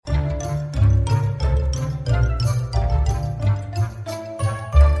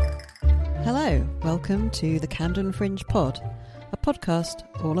welcome to the Camden Fringe Pod, a podcast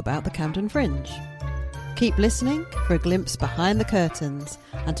all about the Camden Fringe. Keep listening for a glimpse behind the curtains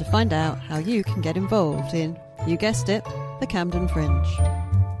and to find out how you can get involved in, you guessed it, the Camden Fringe.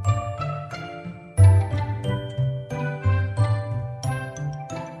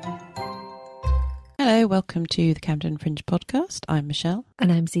 Hello, welcome to the Camden Fringe Podcast. I'm Michelle.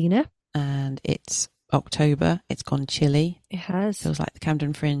 And I'm Zena. And it's October. It's gone chilly. It has. Feels like the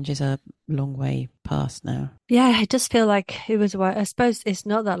Camden Fringe is a long way past now. Yeah, it does feel like it was a while. I suppose it's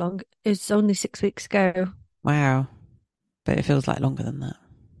not that long. It's only 6 weeks ago. Wow. But it feels like longer than that.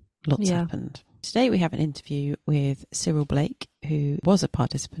 Lots happened. Today we have an interview with Cyril Blake, who was a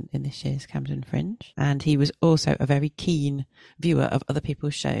participant in this year's Camden Fringe. And he was also a very keen viewer of other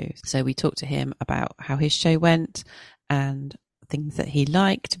people's shows. So we talked to him about how his show went and things that he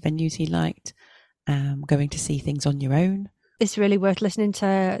liked, venues he liked, going to see things on your own. It's really worth listening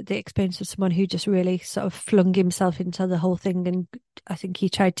to the experience of someone who just really sort of flung himself into the whole thing, and I think he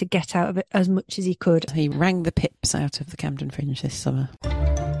tried to get out of it as much as he could. He rang the pips out of the Camden Fringe this summer.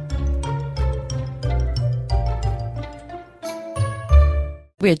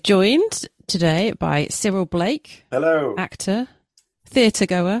 We're joined today by Cyril Blake. Hello. Actor, theatre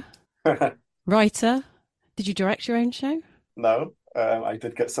goer, writer. Did you direct your own show? No. I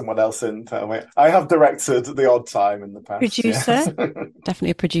did get someone else in. I have directed the odd time in the past. Producer? Yes. Definitely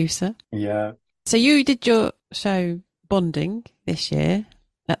a producer. Yeah. So you did your show Bonding this year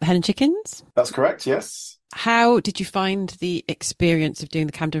at the Hen and Chickens? That's correct, yes. How did you find the experience of doing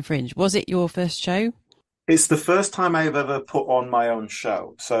the Camden Fringe? Was it your first show? It's the first time I've ever put on my own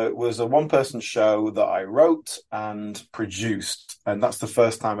show. So it was a one-person show that I wrote and produced. And that's the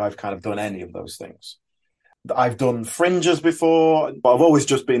first time I've kind of done any of those things. I've done fringes before, but I've always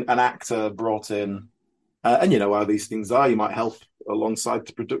just been an actor brought in. And you know how these things are. You might help alongside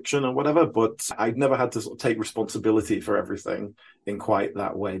the production or whatever, but I'd never had to sort of take responsibility for everything in quite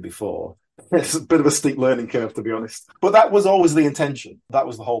that way before. It's a bit of a steep learning curve, to be honest. But that was always the intention. That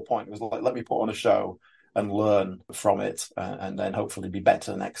was the whole point. It was like, let me put on a show and learn from it and then hopefully be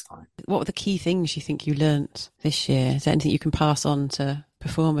better next time. What were the key things you think you learnt this year? Is there anything you can pass on to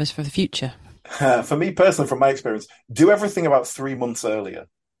performers for the future? For me personally, from my experience, do everything about 3 months earlier.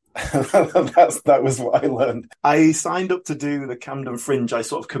 That was what I learned. I signed up to do the Camden Fringe. I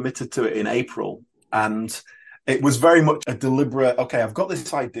sort of committed to it in April, and it was very much a deliberate, okay, I've got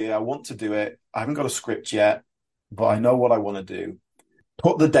this idea, I want to do it. I haven't got a script yet, but I know what I want to do.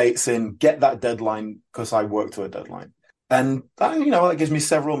 Put the dates in, get that deadline, because I work to a deadline. And that, that gives me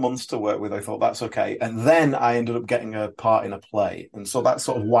several months to work with. I thought that's okay. And then I ended up getting a part in a play. And so that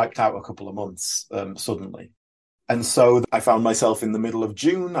sort of wiped out a couple of months suddenly. And so I found myself in the middle of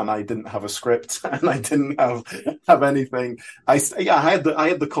June and I didn't have a script and I didn't have anything. I had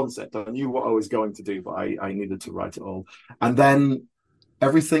the concept. I knew what I was going to do, but I needed to write it all. And then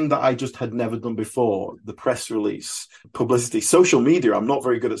everything that I just had never done before, the press release, publicity, social media. I'm not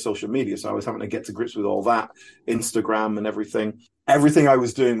very good at social media, so I was having to get to grips with all that, Instagram and everything. Everything I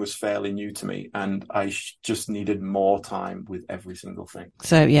was doing was fairly new to me, and I just needed more time with every single thing.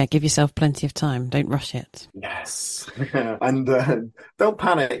 So, yeah, give yourself plenty of time. Don't rush it. Yes. And don't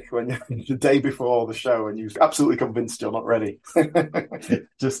panic when you're the day before the show and you're absolutely convinced you're not ready.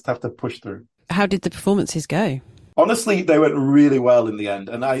 Just have to push through. How did the performances go? Honestly, they went really well in the end.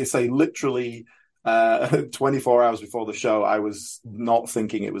 And I say literally 24 hours before the show, I was not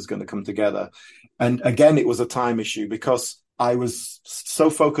thinking it was going to come together. And again, it was a time issue because I was so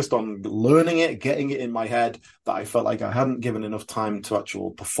focused on learning it, getting it in my head, that I felt like I hadn't given enough time to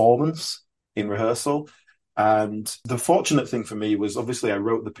actual performance in rehearsal. And the fortunate thing for me was obviously I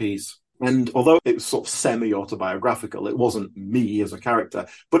wrote the piece. And although it was sort of semi-autobiographical, it wasn't me as a character,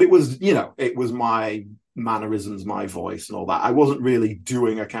 but it was, it was my mannerisms, my voice and all that. I wasn't really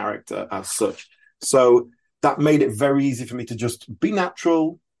doing a character as such. So that made it very easy for me to just be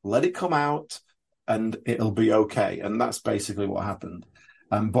natural, let it come out, and it'll be okay. And that's basically what happened.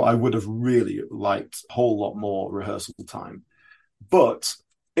 But I would have really liked a whole lot more rehearsal time. But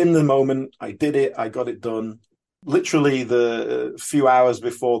in the moment, I did it, I got it done. Literally the few hours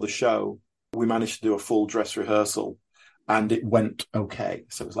before the show, we managed to do a full dress rehearsal and it went okay.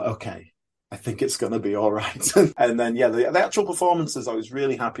 So it was like, okay, I think it's going to be all right. And then, the actual performances, I was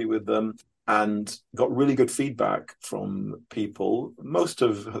really happy with them and got really good feedback from people, most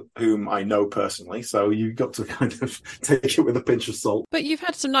of whom I know personally. So you got to kind of take it with a pinch of salt. But you've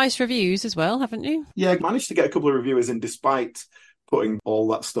had some nice reviews as well, haven't you? Yeah, I managed to get a couple of reviewers in despite putting all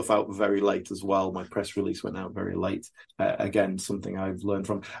that stuff out very late as well. My press release went out very late. Again, something I've learned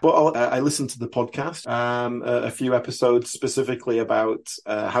from. But I listened to the podcast, a few episodes specifically about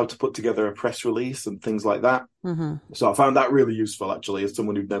how to put together a press release and things like that. Mm-hmm. So I found that really useful, actually, as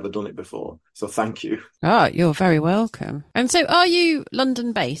someone who'd never done it before. So thank you. Oh, you're very welcome. And so are you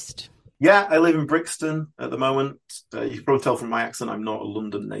London-based? Yeah, I live in Brixton at the moment. You can probably tell from my accent I'm not a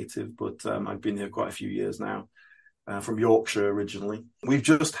London native, but I've been here quite a few years now. From Yorkshire originally. We've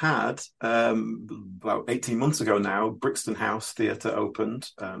just had, about 18 months ago now, Brixton House Theatre opened,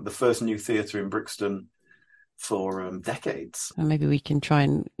 the first new theatre in Brixton for decades. And maybe we can try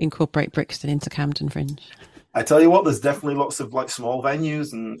and incorporate Brixton into Camden Fringe. I tell you what, there's definitely lots of like small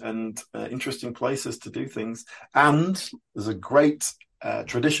venues and interesting places to do things. And there's a great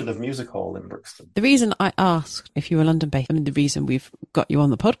tradition of music hall in Brixton. The reason I asked if you were London based, I mean, the reason we've got you on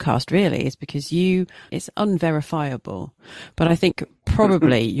the podcast really is because it's unverifiable, but I think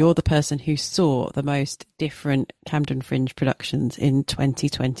probably you're the person who saw the most different Camden Fringe productions in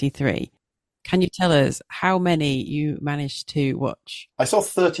 2023. Can you tell us how many you managed to watch? I saw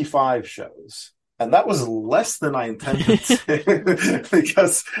 35 shows. And that was less than I intended to,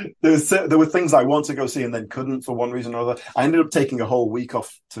 because there were things I wanted to go see and then couldn't for one reason or another. I ended up taking a whole week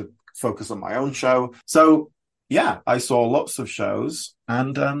off to focus on my own show. So, yeah, I saw lots of shows,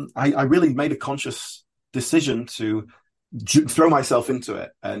 and I really made a conscious decision to throw myself into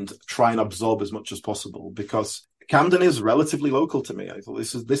it and try and absorb as much as possible, because Camden is relatively local to me. I thought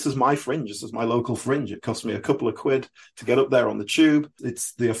this is my fringe. This is my local fringe. It cost me a couple of quid to get up there on the tube.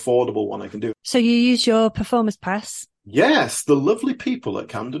 It's the affordable one I can do. So you use your performers pass? Yes, the lovely people at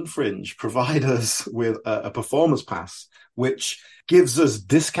Camden Fringe provide us with a performers pass, which gives us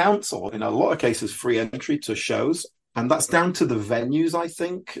discounts, or in a lot of cases free entry to shows. And that's down to the venues, I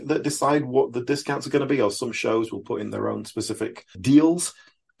think, that decide what the discounts are going to be, or some shows will put in their own specific deals.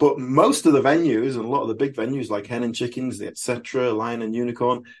 But most of the venues, and a lot of the big venues like Hen and Chickens, the Etc., Lion and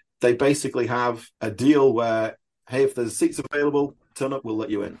Unicorn, they basically have a deal where, hey, if there's seats available, turn up, we'll let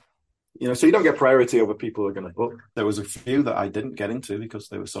you in. You know, so you don't get priority over people who are going to book. There was a few that I didn't get into because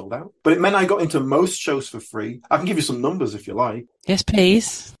they were sold out. But it meant I got into most shows for free. I can give you some numbers if you like. Yes,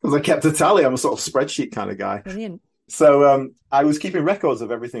 please. Because I kept a tally. I'm a sort of spreadsheet kind of guy. Brilliant. So I was keeping records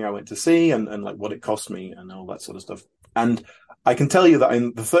of everything I went to see and like what it cost me and all that sort of stuff. And I can tell you that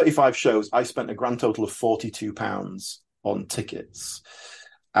in the 35 shows, I spent a grand total of £42 on tickets.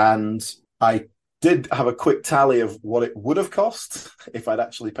 And I did have a quick tally of what it would have cost if I'd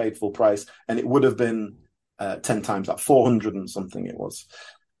actually paid full price. And it would have been 10 times that, 400 and something it was.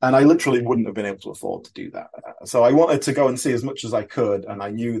 And I literally wouldn't have been able to afford to do that. So I wanted to go and see as much as I could. And I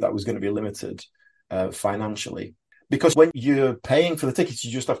knew that was going to be limited financially. Because when you're paying for the tickets,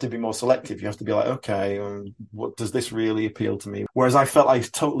 you just have to be more selective. You have to be like, okay, what does this really appeal to me? Whereas I felt I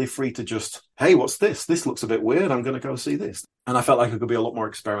was totally free to just, hey, what's this? This looks a bit weird. I'm going to go see this. And I felt like I could be a lot more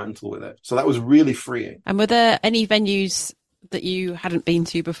experimental with it. So that was really freeing. And were there any venues that you hadn't been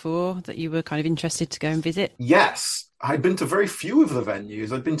to before that you were kind of interested to go and visit? Yes. I'd been to very few of the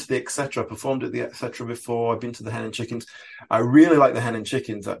venues. I'd been to the Etc., performed at the Etc. before. I've been to the Hen and Chickens. I really like the Hen and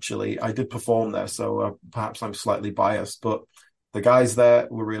Chickens, actually. I did perform there, so perhaps I'm slightly biased. But the guys there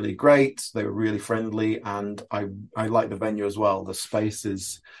were really great. They were really friendly, and I like the venue as well. The space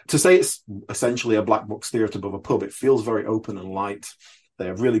is... To say it's essentially a black box theatre above a pub, it feels very open and light. They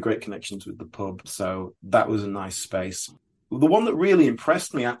have really great connections with the pub, so that was a nice space. The one that really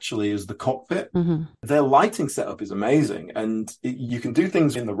impressed me, actually, is the cockpit. Mm-hmm. Their lighting setup is amazing, and you can do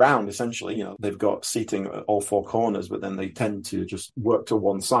things in the round, essentially. You know, they've got seating at all four corners, but then they tend to just work to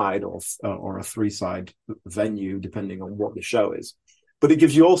one side or a three-side venue, depending on what the show is. But it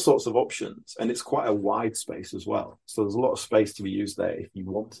gives you all sorts of options, and it's quite a wide space as well. So there's a lot of space to be used there if you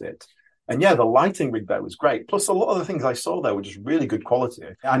want it. And yeah, the lighting rig there was great. Plus, a lot of the things I saw there were just really good quality.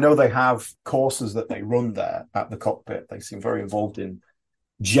 I know they have courses that they run there at the cockpit. They seem very involved in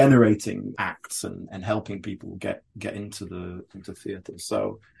generating acts and helping people get into theatre.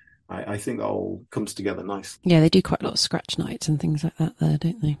 So I think that all comes together nice. Yeah, they do quite a lot of scratch nights and things like that there,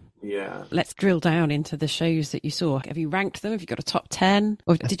 don't they? Yeah. Let's drill down into the shows that you saw. Have you ranked them? Have you got a top 10?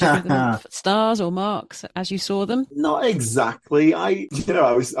 Or did you give them stars or marks as you saw them? Not exactly. I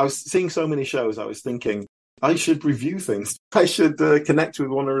was seeing so many shows, I was thinking I should review things. I should connect with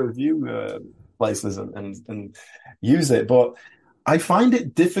one of the review places and use it. But I find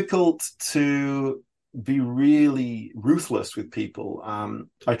it difficult to be really ruthless with people.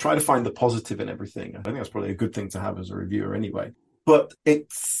 I try to find the positive in everything. I think that's probably a good thing to have as a reviewer anyway. But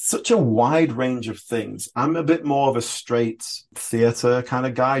it's such a wide range of things. I'm a bit more of a straight theatre kind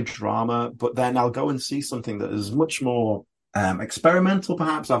of guy, drama, but then I'll go and see something that is much more experimental,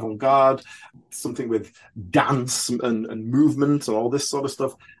 perhaps avant-garde, something with dance and movement and all this sort of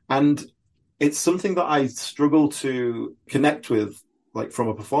stuff. And it's something that I struggle to connect with, like from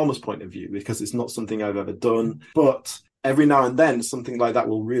a performance point of view, because it's not something I've ever done. But every now and then, something like that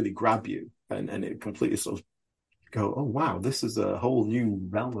will really grab you, and it completely sort of go, oh, wow, this is a whole new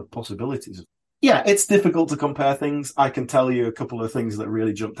realm of possibilities. Yeah, it's difficult to compare things. I can tell you a couple of things that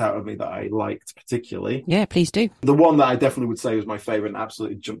really jumped out at me that I liked particularly. Yeah, please do. The one that I definitely would say was my favorite and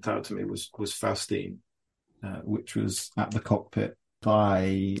absolutely jumped out to me was Faustine, which was at the cockpit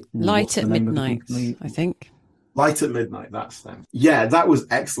by Light at Midnight, I think. Light at Midnight, that's them. Yeah, that was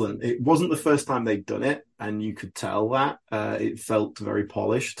excellent. It wasn't the first time they'd done it, and you could tell that. It felt very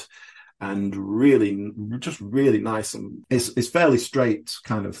polished and really, just really nice. And it's fairly straight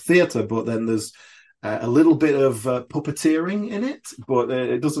kind of theatre, but then there's a little bit of puppeteering in it, but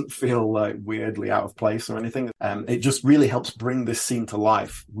it doesn't feel like weirdly out of place or anything. It just really helps bring this scene to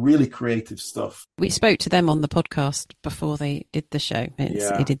life. Really creative stuff. We spoke to them on the podcast before they did the show.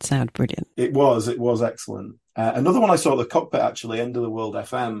 It did sound brilliant. It was excellent. Another one I saw at the cockpit, actually, End of the World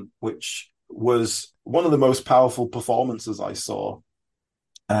FM, which was one of the most powerful performances I saw.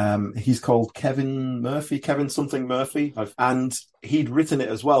 He's called Kevin something Murphy, and he'd written it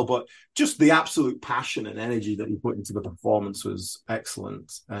as well, but just the absolute passion and energy that he put into the performance was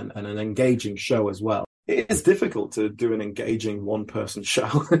excellent, and an engaging show as well. It is difficult to do an engaging one-person show.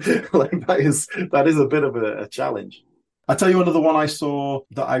 Like that is a bit of a challenge. I'll tell you another one I saw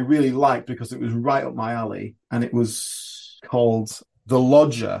that I really liked because it was right up my alley, and it was called The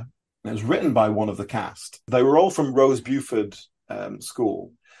Lodger. It was written by one of the cast. They were all from Rose Buford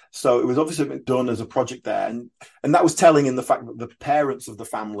School. So it was obviously done as a project there. And that was telling in the fact that the parents of the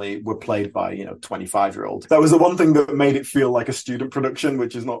family were played by, 25-year-olds. That was the one thing that made it feel like a student production,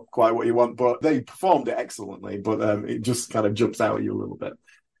 which is not quite what you want, but they performed it excellently. But it just kind of jumps out at you a little bit.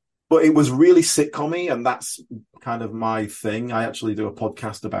 But it was really sitcom-y, and that's kind of my thing. I actually do a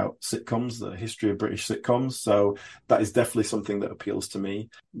podcast about sitcoms, the history of British sitcoms. So that is definitely something that appeals to me.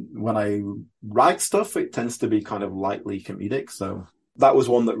 When I write stuff, it tends to be kind of lightly comedic. So that was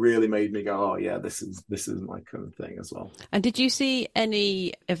one that really made me go, oh, yeah, this is my kind of thing as well. And did you see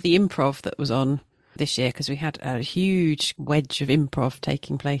any of the improv that was on this year? Because we had a huge wedge of improv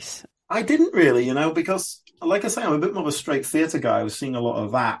taking place. I didn't really, because, like I say, I'm a bit more of a straight theatre guy. I was seeing a lot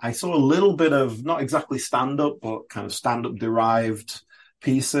of that. I saw a little bit of, not exactly stand-up, but kind of stand-up derived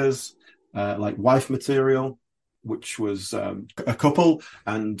pieces, like Wife Material, which was a couple,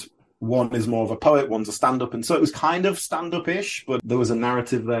 and one is more of a poet, one's a stand-up. And so it was kind of stand-up-ish, but there was a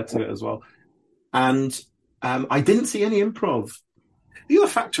narrative there to it as well. And I didn't see any improv. The other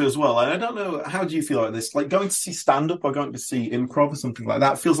factor as well, and I don't know, how do you feel like this? Like going to see stand-up or going to see improv or something like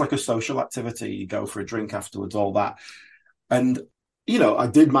that feels like a social activity. You go for a drink afterwards, all that. And, I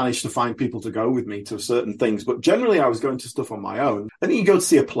did manage to find people to go with me to certain things, but generally I was going to stuff on my own. I think you go to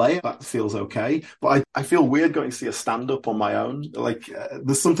see a play, that feels okay. But I feel weird going to see a stand-up on my own. Like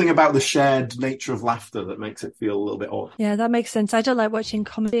there's something about the shared nature of laughter that makes it feel a little bit odd. Yeah, that makes sense. I don't like watching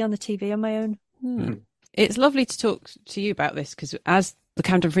comedy on the TV on my own. It's lovely to talk to you about this because as the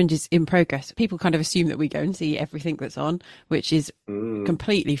Camden Fringe is in progress, people kind of assume that we go and see everything that's on, which is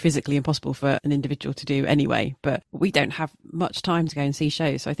completely physically impossible for an individual to do anyway. But we don't have much time to go and see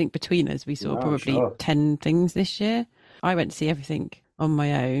shows. So I think between us, we saw probably 10 things this year. I went to see everything on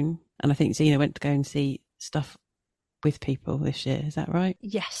my own. And I think Zena went to go and see stuff with people this year. Is that right?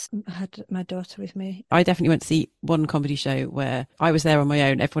 Yes, I had my daughter with me. I definitely went to see one comedy show where I was there on my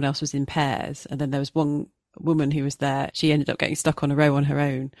own. Everyone else was in pairs. And then there was one woman who was there. She ended up getting stuck on a row on her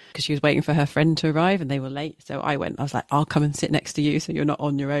own because she was waiting for her friend to arrive and they were late. So I was like, I'll come and sit next to you so you're not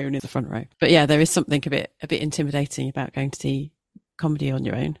on your own in the front row. But yeah, there is something a bit intimidating about going to see comedy on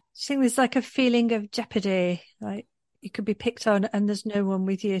your own. Do you think there's like a feeling of jeopardy? Like you could be picked on and there's no one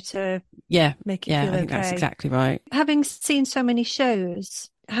with you to make it feel okay? I think that's exactly right. Having seen so many shows,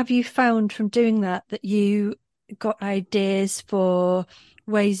 have you found from doing that you got ideas for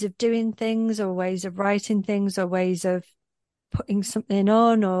ways of doing things or ways of writing things or ways of putting something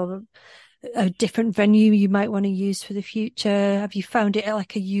on or a different venue you might want to use for the future? Have you found it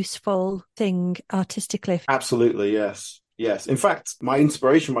like a useful thing artistically? Absolutely, yes. In fact, my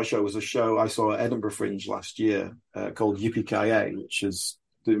inspiration for my show was a show I saw at Edinburgh Fringe last year called Yippee-Ki-Yay, which is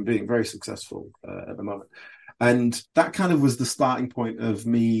being very successful at the moment. And that kind of was the starting point of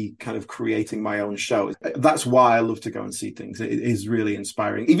me kind of creating my own show. That's why I love to go and see things. It is really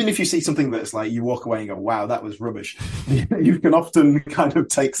inspiring. Even if you see something that's like you walk away and go, wow, that was rubbish. You can often kind of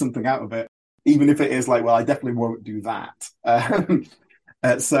take something out of it, even if it is like, well, I definitely won't do that.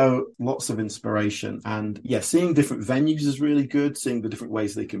 So lots of inspiration. And yeah, seeing different venues is really good. Seeing the different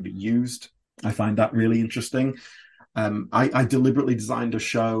ways they can be used, I find that really interesting. I deliberately designed a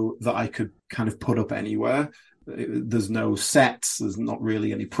show that I could kind of put up anywhere. There's no sets, there's not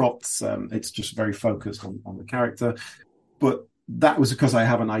really any props. It's just very focused on the character. But that was because I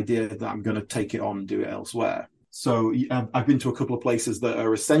have an idea that I'm going to take it on and do it elsewhere. So I've been to a couple of places that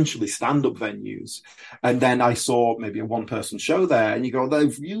are essentially stand-up venues. And then I saw maybe a one-person show there, and you go,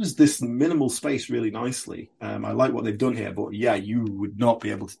 they've used this minimal space really nicely. I like what they've done here, but yeah, you would not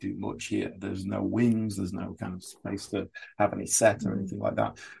be able to do much here. There's no wings, there's no kind of space to have any set or anything like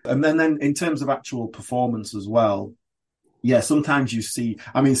that. And then in terms of actual performance as well, yeah, sometimes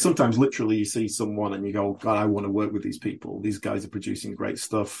sometimes literally you see someone and you go, God, I want to work with these people. These guys are producing great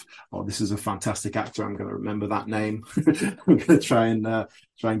stuff. Or this is a fantastic actor. I'm going to remember that name. I'm going to try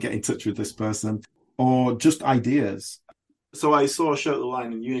and get in touch with this person. Or just ideas. So I saw a show at the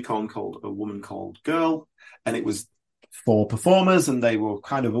Lion and Unicorn called A Woman Called Girl, and it was 4 performers, and they were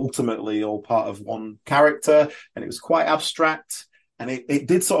kind of ultimately all part of one character, and it was quite abstract. And it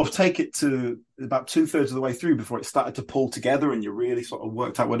did sort of take it to about 2/3 of the way through before it started to pull together and you really sort of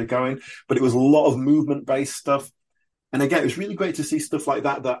worked out where they're going. But it was a lot of movement-based stuff. And again, it was really great to see stuff like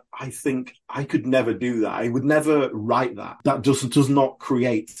that I think I could never do that. I would never write that. That just does not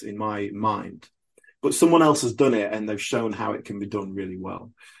create in my mind. But someone else has done it and they've shown how it can be done really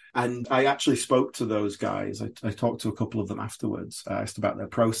well. And I actually spoke to those guys. I talked to a couple of them afterwards, asked about their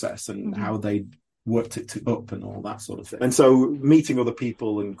process and how they worked it up and all that sort of thing. And so meeting other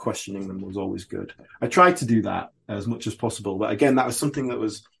people and questioning them was always good. I tried to do that as much as possible. But again, that was something that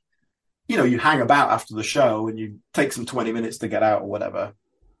was, you hang about after the show and you take some 20 minutes to get out or whatever.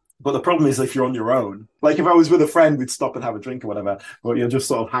 But the problem is if you're on your own, like if I was with a friend, we'd stop and have a drink or whatever, but you're just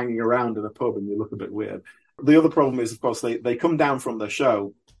sort of hanging around in a pub and you look a bit weird. The other problem is, of course, they come down from the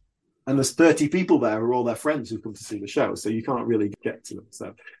show and there's 30 people there who are all their friends who come to see the show. So you can't really get to them.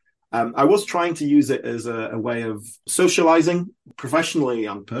 So I was trying to use it as a way of socializing professionally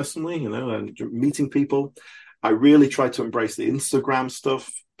and personally, and meeting people. I really tried to embrace the Instagram stuff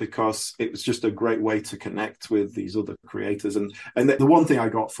because it was just a great way to connect with these other creators. And the one thing I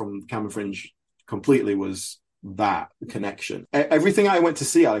got from Camera Fringe completely was that connection. Everything I went to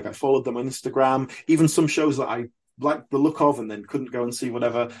see, I followed them on Instagram, even some shows that I liked the look of and then couldn't go and see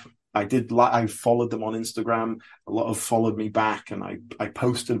whatever. I followed them on Instagram. A lot of followed me back and I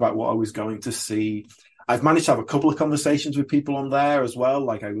posted about what I was going to see. I've managed to have a couple of conversations with people on there as well.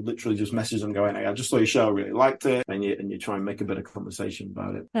 Like I would literally just message them going, hey, I just saw your show, I really liked it. And you try and make a bit of conversation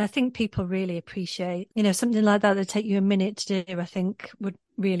about it. And I think people really appreciate, something like that take you a minute to do, I think would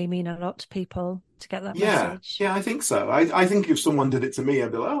really mean a lot to people to get that message. Yeah, I think so. I think if someone did it to me,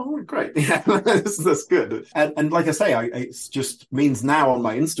 I'd be like, oh, great. Yeah, that's good. And like I say, it just means now on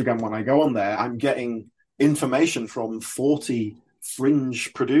my Instagram, when I go on there, I'm getting information from 40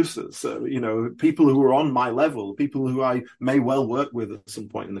 fringe producers, so people who are on my level, people who I may well work with at some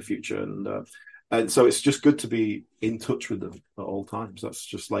point in the future, and so it's just good to be in touch with them at all times. That's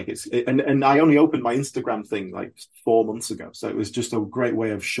just like and I only opened my Instagram thing like 4 months ago, so it was just a great way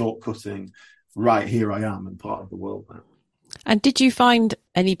of shortcutting. Right, here I am and part of the world now. And did you find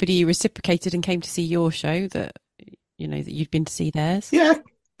anybody reciprocated and came to see your show that that you'd been to see theirs? Yeah.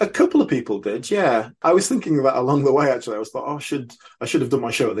 A couple of people did, yeah. I was thinking of that along the way, actually. I was thought, I should have done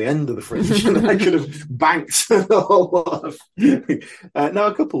my show at the end of the Fringe and I could have banked a whole lot of... No,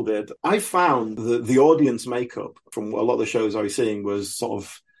 a couple did. I found that the audience makeup from a lot of the shows I was seeing was sort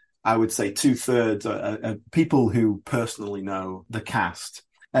of, I would say 2/3 people who personally know the cast.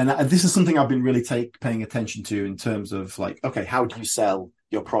 And this is something I've been really paying attention to in terms of like, okay, how do you sell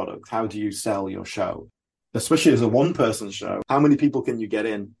your product? How do you sell your show? Especially as a one-person show, how many people can you get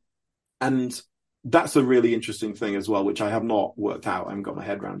in? And that's a really interesting thing as well, which I have not worked out. I haven't got my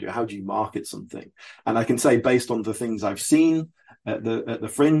head around yet. How do you market something? And I can say, based on the things I've seen at the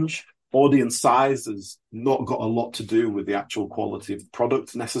Fringe, audience size has not got a lot to do with the actual quality of the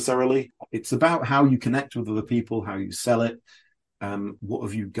product necessarily. It's about how you connect with other people, how you sell it. What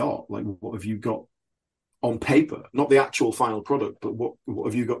have you got? Like, what have you got on paper, not the actual final product, but what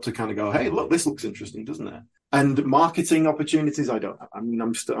have you got to kind of go, hey, look, this looks interesting, doesn't it? And marketing opportunities, I'm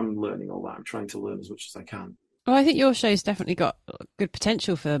learning all that. I'm trying to learn as much as I can. Well, I think your show's definitely got good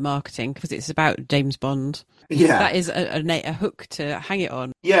potential for marketing because it's about James Bond. Yeah. That is a hook to hang it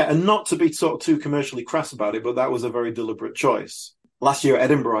on. Yeah, and not to be sort of too commercially crass about it, but that was a very deliberate choice. Last year at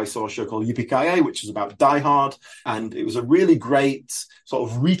Edinburgh, I saw a show called Yippee-Ki-Yay, which is about Die Hard, and it was a really great sort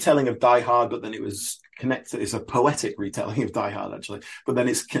of retelling of Die Hard, but then it was connected. It's a poetic retelling of Die Hard, actually, but then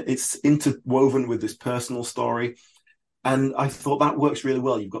it's interwoven with this personal story. And I thought that works really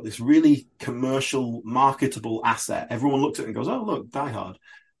well. You've got this really commercial, marketable asset. Everyone looks at it and goes, oh, look, Die Hard.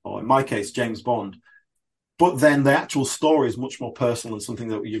 Or in my case, James Bond. But then the actual story is much more personal and something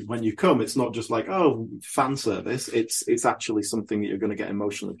that when you come, it's not just like, oh, fan service. It's actually something that you're going to get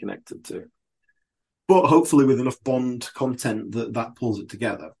emotionally connected to. But hopefully with enough Bond content that pulls it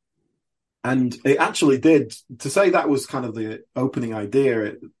together. And it actually did. To say that was kind of the opening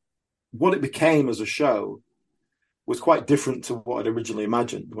idea, what it became as a show was quite different to what I'd originally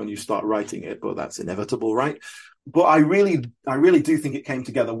imagined when you start writing it, but that's inevitable, right? But I really do think it came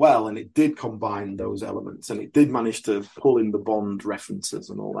together well, and it did combine those elements, and it did manage to pull in the Bond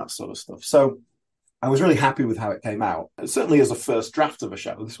references and all that sort of stuff. So I was really happy with how it came out. And certainly as a first draft of a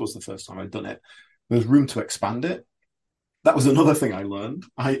show, this was the first time I'd done it, there's room to expand it. That was another thing I learned.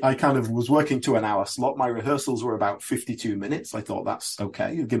 I kind of was working to an hour slot. My rehearsals were about 52 minutes. I thought that's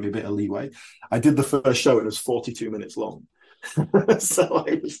okay. It'll give me a bit of leeway. I did the first show and it was 42 minutes long. So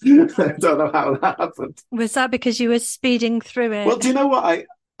I don't know how that happened. Was that because you were speeding through it? Well, do you know what?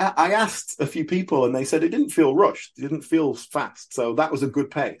 I asked a few people and they said it didn't feel rushed. It didn't feel fast. So that was a good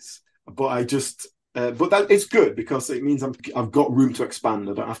pace. But I just, but that it's good because it means I've got room to expand.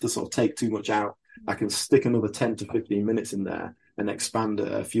 I don't have to sort of take too much out. I can stick another 10 to 15 minutes in there and expand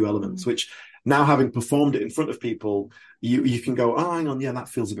a few elements, which now having performed it in front of people, you can go, oh, hang on, yeah, that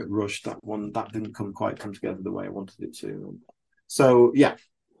feels a bit rushed. That didn't come together the way I wanted it to. So, yeah,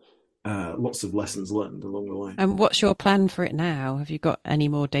 lots of lessons learned along the way. And what's your plan for it now? Have you got any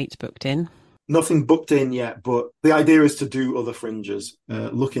more dates booked in? Nothing booked in yet, but the idea is to do other fringes,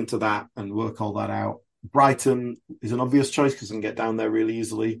 look into that and work all that out. Brighton is an obvious choice because I can get down there really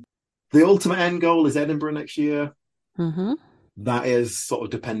easily. The ultimate end goal is Edinburgh next year. Mm-hmm. That is sort of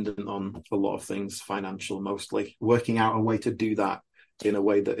dependent on a lot of things, financial mostly. Working out a way to do that in a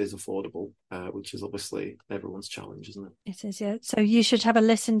way that is affordable, which is obviously everyone's challenge, isn't it? It is, yeah. So you should have a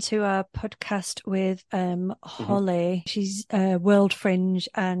listen to our podcast with Holly. She's World Fringe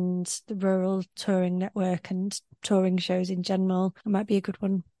and the Rural Touring Network and touring shows in general. It might be a good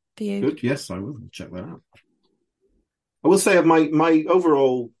one for you. Good, yes, I will check that out. I will say my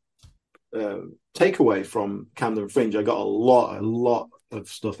overall takeaway from Camden Fringe, I got a lot of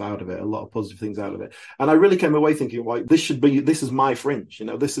stuff out of it, a lot of positive things out of it, and I really came away thinking, well, this is my Fringe,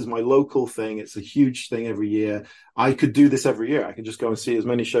 this is my local thing. It's a huge thing every year. I could do this every year. I could just go and see as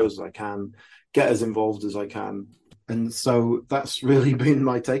many shows as I can, get as involved as I can, and so that's really been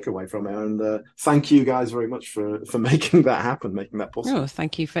my takeaway from it. And thank you guys very much for making that happen, making that possible. Oh,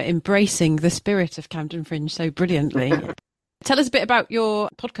 thank you for embracing the spirit of Camden Fringe so brilliantly. Tell us a bit about your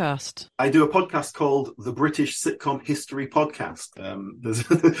podcast. I do a podcast called the British Sitcom History Podcast.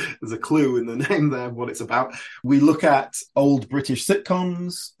 There's a clue in the name there of what it's about. We look at old British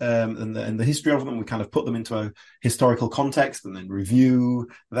sitcoms and the history of them. We kind of put them into a historical context and then review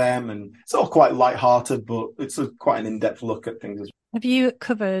them. And it's all quite lighthearted, but it's quite an in-depth look at things as well. Have you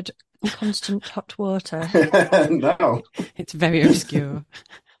covered Constant Hot Water? No. It's very obscure.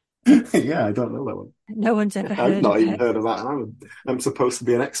 Yeah, I don't know that one. No one's ever heard of it. I've not even heard of that. And I'm supposed to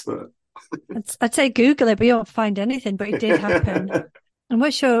be an expert. I'd say Google it, but you won't find anything. But it did happen. And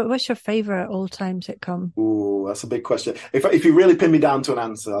what's your favourite all-time sitcom? Oh, that's a big question. If you really pin me down to an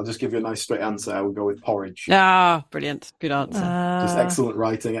answer, I'll just give you a nice straight answer. I would go with Porridge. Ah, brilliant. Good answer. Just excellent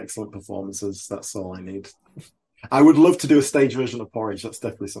writing, excellent performances. That's all I need. I would love to do a stage version of Porridge. That's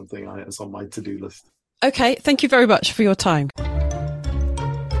definitely something that's on my to-do list. Okay, thank you very much for your time.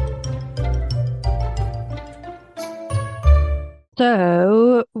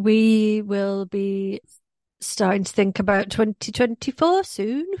 So we will be starting to think about 2024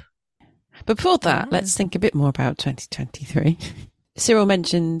 soon. But before that, let's think a bit more about 2023. Cyril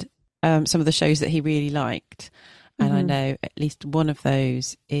mentioned some of the shows that he really liked. And I know at least one of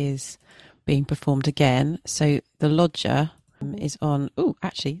those is being performed again. So The Lodger is on,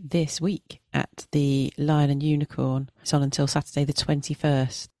 actually this week at the Lion and Unicorn. It's on until Saturday the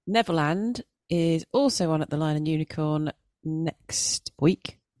 21st. Neverland is also on at the Lion and Unicorn next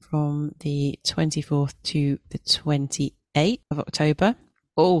week from the 24th to the 28th of October.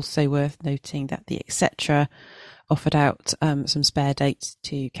 Also worth noting that the Etc. offered out some spare dates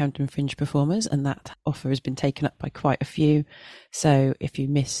to Camden Fringe performers, and that offer has been taken up by quite a few. So if you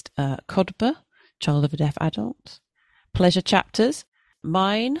missed Codber, Child of a Deaf Adult, Pleasure Chapters,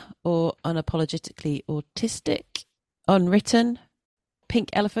 Mine or Unapologetically Autistic, Unwritten, Pink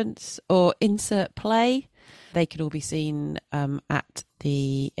Elephants or Insert Play, they can all be seen at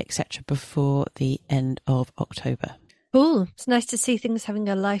the Etc. before the end of October. Cool. It's nice to see things having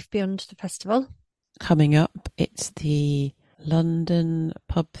a life beyond the festival. Coming up, it's the London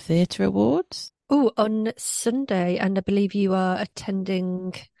Pub Theatre Awards. Oh, on Sunday, and I believe you are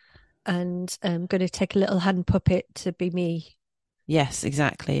attending and going to take a little hand puppet to be me. Yes,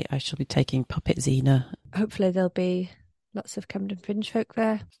 exactly. I shall be taking Puppet Xena. Hopefully there'll be lots of Camden Fringe folk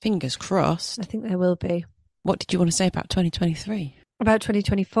there. Fingers crossed. I think there will be. What did you want to say about 2023? About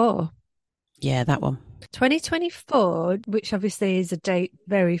 2024. Yeah, that one. 2024, which obviously is a date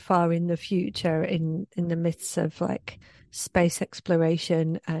very far in the future in the midst of like space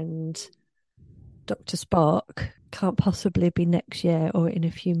exploration and Dr. Spock, can't possibly be next year or in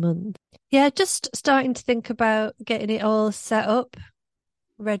a few months. Yeah, just starting to think about getting it all set up,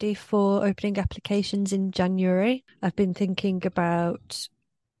 ready for opening applications in January. I've been thinking about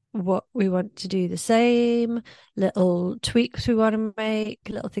what we want to do the same, little tweaks we want to make,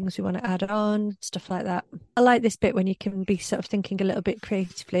 little things we want to add on, stuff like that. I like this bit when you can be sort of thinking a little bit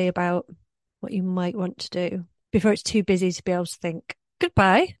creatively about what you might want to do before it's too busy to be able to think.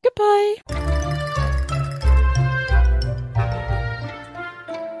 Goodbye. Goodbye.